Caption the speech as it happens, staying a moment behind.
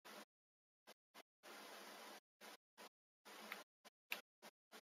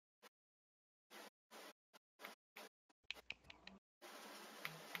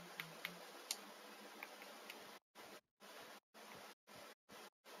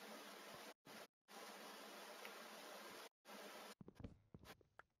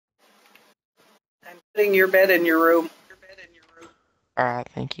Putting your bed in your room. Alright,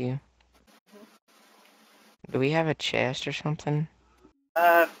 thank you. Do we have a chest or something?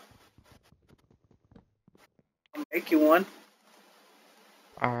 I'll make you one.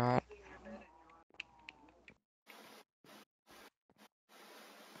 Alright.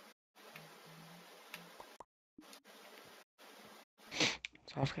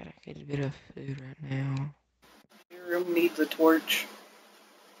 So I've got a good bit of food right now. Your room needs a torch.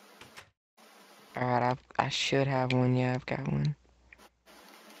 Alright, I should have one. Yeah, I've got one.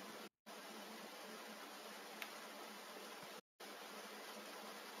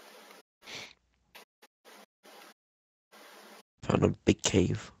 Found a big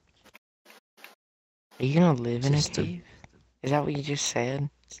cave. Are you gonna live in a cave? Is that what you just said?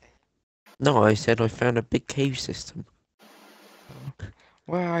 No, I said I found a big cave system.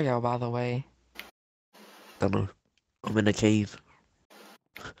 Where are y'all, by the way? Don't know. I'm in a cave.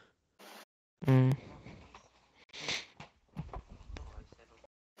 Hmm.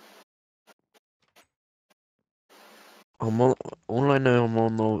 All I know, I'm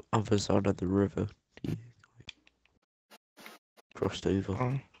on the other side of the river. Crossed over.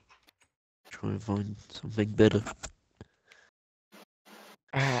 Oh. Try and find something better.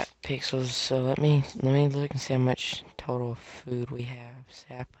 Alright, Pixels, so let me look and see how much total food we have.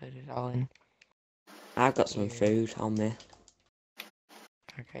 See, I put it all in. I've got some food on me.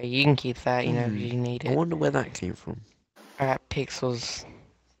 Okay, you can keep that, you know, if you need I it. wonder where that came from. Alright, Pixels.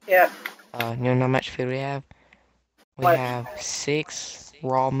 Yeah. You know how much food we have? We What? have 6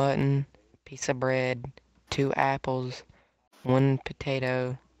 raw mutton, piece of bread, 2 apples, 1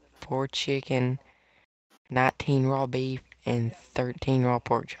 potato, 4 chicken, 19 raw beef, and 13 raw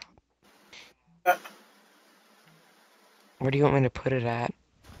pork chop. Where do you want me to put it at?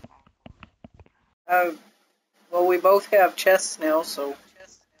 Well, we both have chests now, so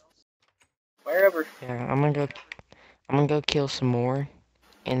wherever. Yeah, I'm gonna go kill some more,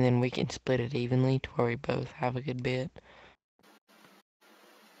 and then we can split it evenly to where we both have a good bit.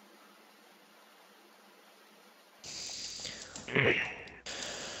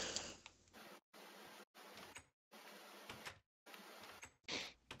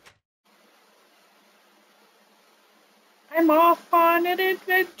 I'm off on an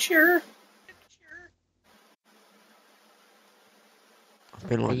adventure. I've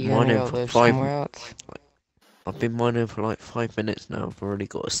been Are like you gonna mining go for live 5. somewhere else? I've been mining for like 5 minutes now. I've already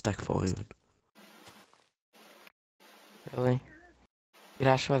got a stack of iron. Really? Dude,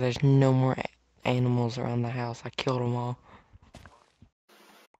 I swear there's no more animals around the house. I killed them all.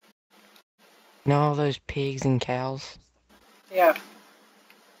 You know all those pigs and cows? Yeah.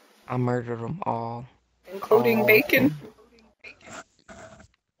 I murdered them all. Including All of bacon. them.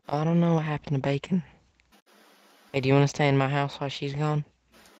 I don't know what happened to Bacon. Hey, do you want to stay in my house while she's gone?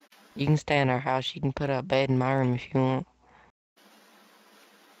 You can stay in our house. You can put a bed in my room if you want.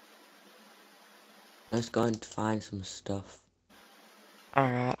 Let's go and find some stuff.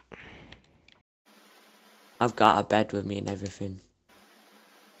 Alright. I've got a bed with me and everything.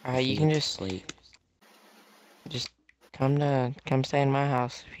 Alright, you can just come stay in my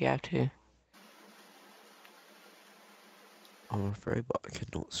house if you have to. I'm afraid, but I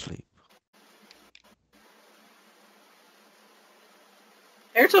cannot sleep.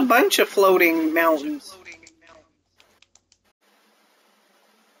 There's a bunch of floating mountains.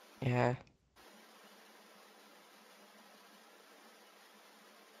 Yeah.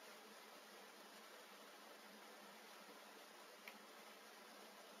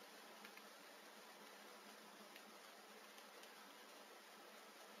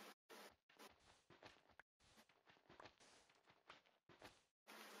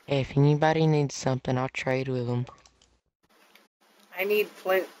 Hey, if anybody needs something, I'll trade with them. I need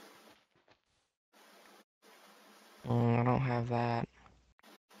flint. I don't have that.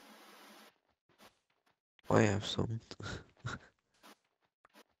 I have some.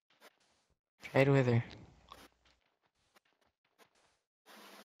 Trade with her.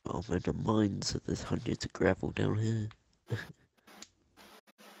 I'm in the mines, so there's hundreds of gravel down here.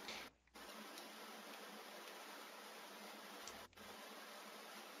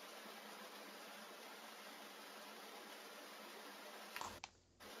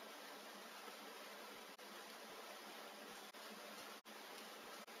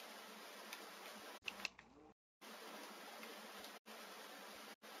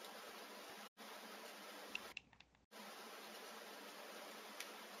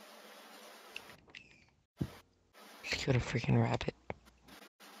 Let's kill a freaking rabbit.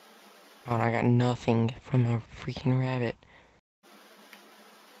 Oh, and I got nothing from a freaking rabbit.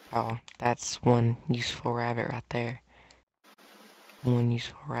 Oh, that's one useful rabbit right there. One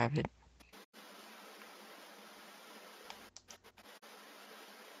useful rabbit.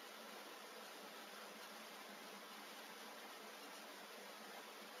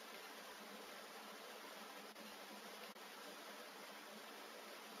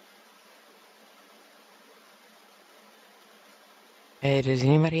 Hey, does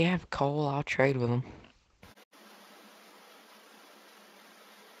anybody have coal? I'll trade with them.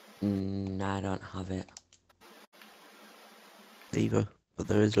 I don't have it. Either, but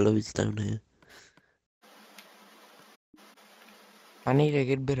there is loads down here. I need a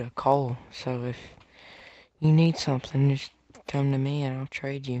good bit of coal, so if you need something, just come to me and I'll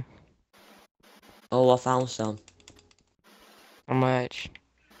trade you. Oh, I found some. How much?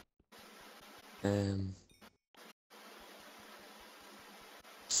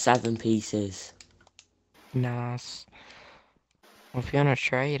 7 pieces. Nice. Well, if you want to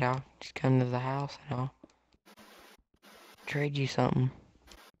trade, I'll just come to the house and I'll trade you something.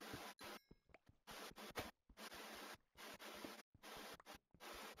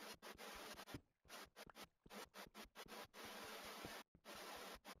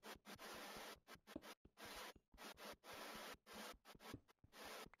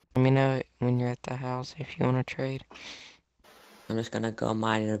 Let me know when you're at the house if you want to trade. I'm just gonna go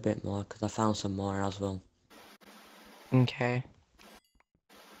mining a bit more because I found some more as well. Okay.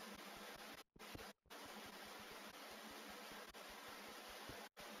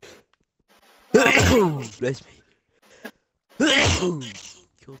 Bless me.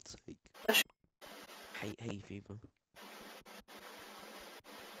 God's sake. Hate hay fever.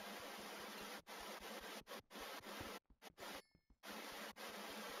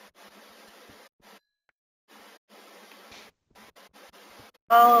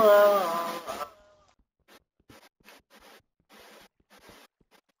 Oh.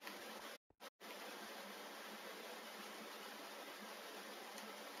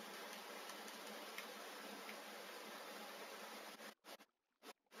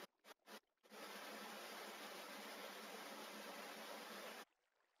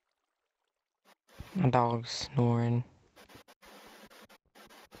 My dog's snoring.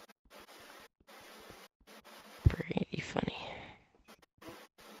 Pretty funny.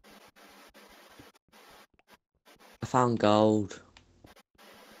 I found gold.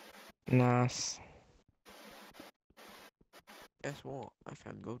 Nice. Guess what? I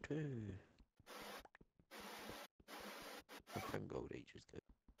found gold too. I found gold ages ago.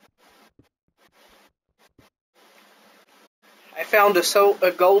 I found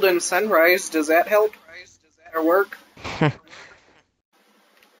a golden sunrise. Does that help or work?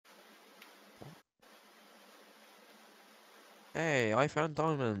 Hey, I found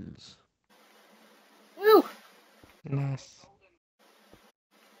diamonds. Woo! Nice.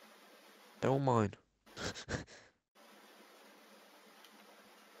 They're all mine.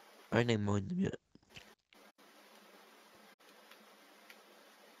 I didn't mine them yet.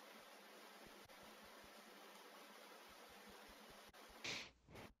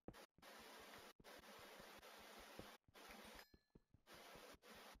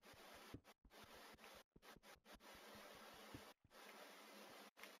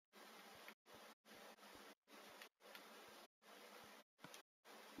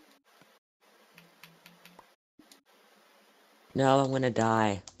 No, I'm gonna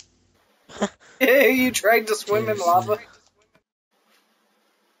die. You tried to swim in Seriously. lava?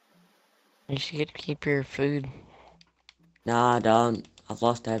 You should get to keep your food. No, I don't. I've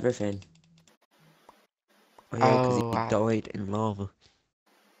lost everything. Oh yeah, because Oh, he I died in lava.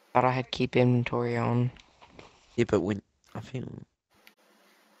 thought I had keep inventory on. Yeah, but when I think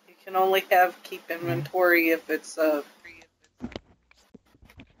You can only keep inventory if it's Host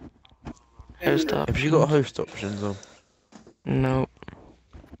vendor. have you got options. host options on, Nope.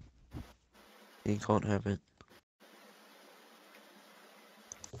 you can't have it.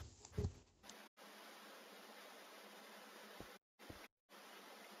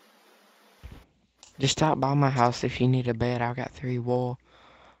 Just stop by my house if you need a bed. I've got 3 wool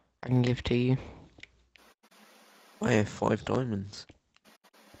I can give to you. I have 5 diamonds.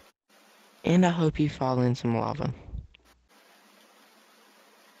 And I hope you fall in some lava.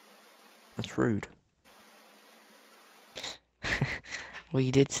 That's rude. Well,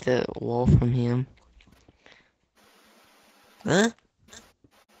 you did steal wool from him. Huh?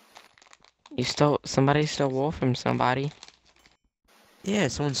 Somebody stole wool from somebody. Yeah,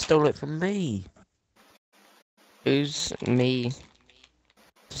 someone stole it from me. Who's me?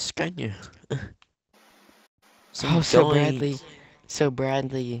 Scania. Oh, Some guy. so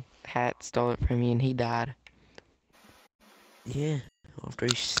Bradley Hat stole it from you and he died. Yeah, after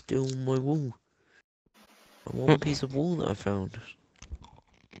he stole my wool. One piece of wool that I found.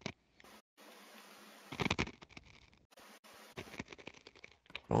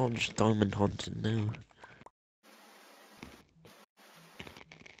 Oh, I'm just diamond hunting now.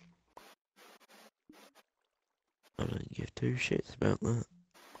 I don't give 2 shits about that.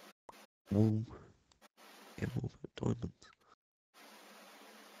 Wool. Yeah, wool for diamonds.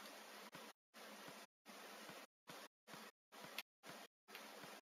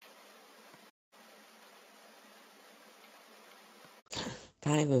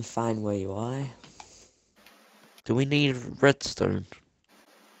 Can't even find where you are. Do we need redstone,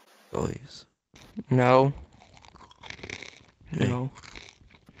 guys? No. Okay. No.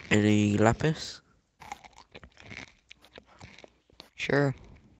 Any lapis? Sure.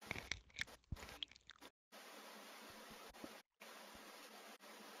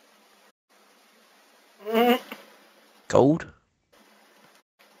 Gold?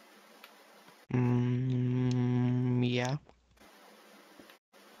 Yeah.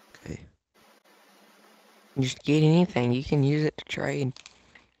 Okay. Just get anything. You can use it to trade.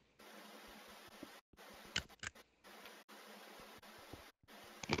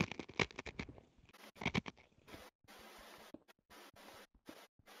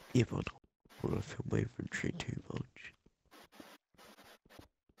 Yeah, but I don't want to fill my inventory too much.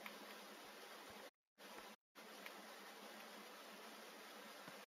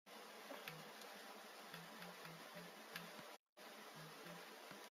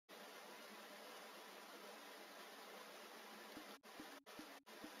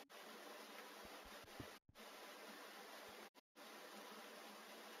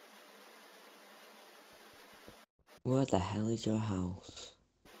 Where the hell is your house?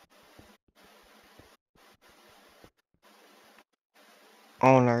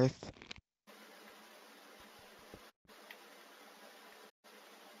 On Earth.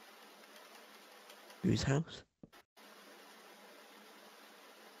 Whose house?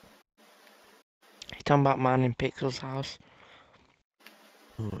 You talking about mine in Pixel's house?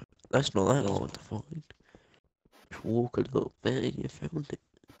 Alright, that's not that Yes. hard to find. Just walk a little bit and you found it.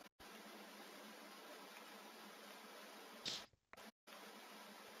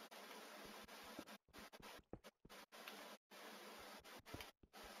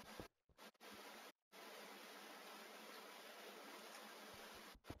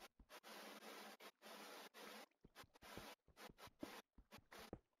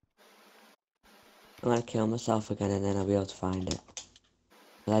 I'm gonna kill myself again and then I'll be able to find it.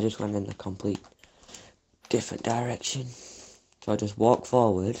 But I just went in a complete different direction. So I just walk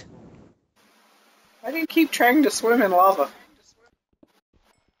forward. Why do you keep trying to swim in lava?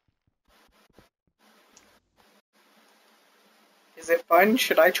 Is it fun?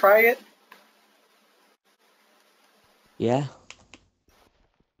 Should I try it? Yeah.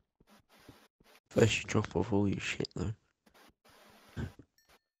 First you drop off all your shit though.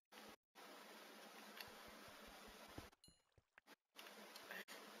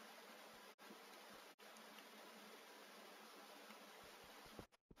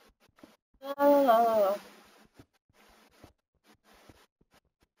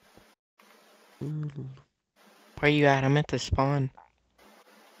 Where you at? I'm at the spawn.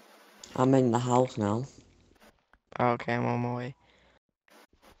 I'm in the house now. Oh, okay, I'm on my way.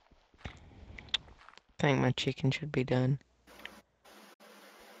 I think my chicken should be done.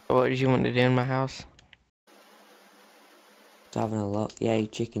 What did you want to do in my house? Just having a look. Yeah, your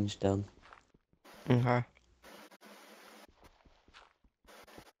chicken's done. Okay.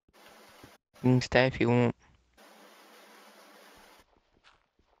 You can stay if you want.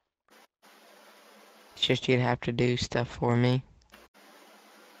 It's just you'd have to do stuff for me.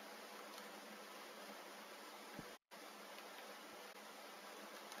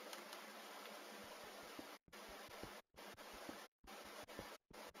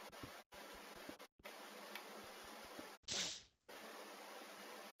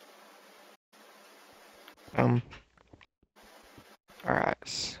 Alright,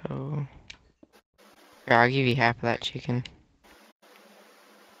 so... Here, I'll give you half of that chicken.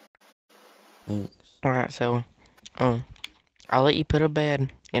 Thanks. Alright, so... I'll let you put a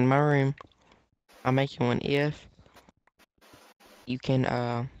bed in my room. I'll make you one if... you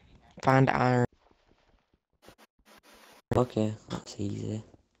can, find iron. Okay, that's easy.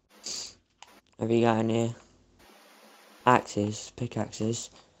 Have you got any axes,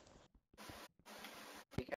 pickaxes?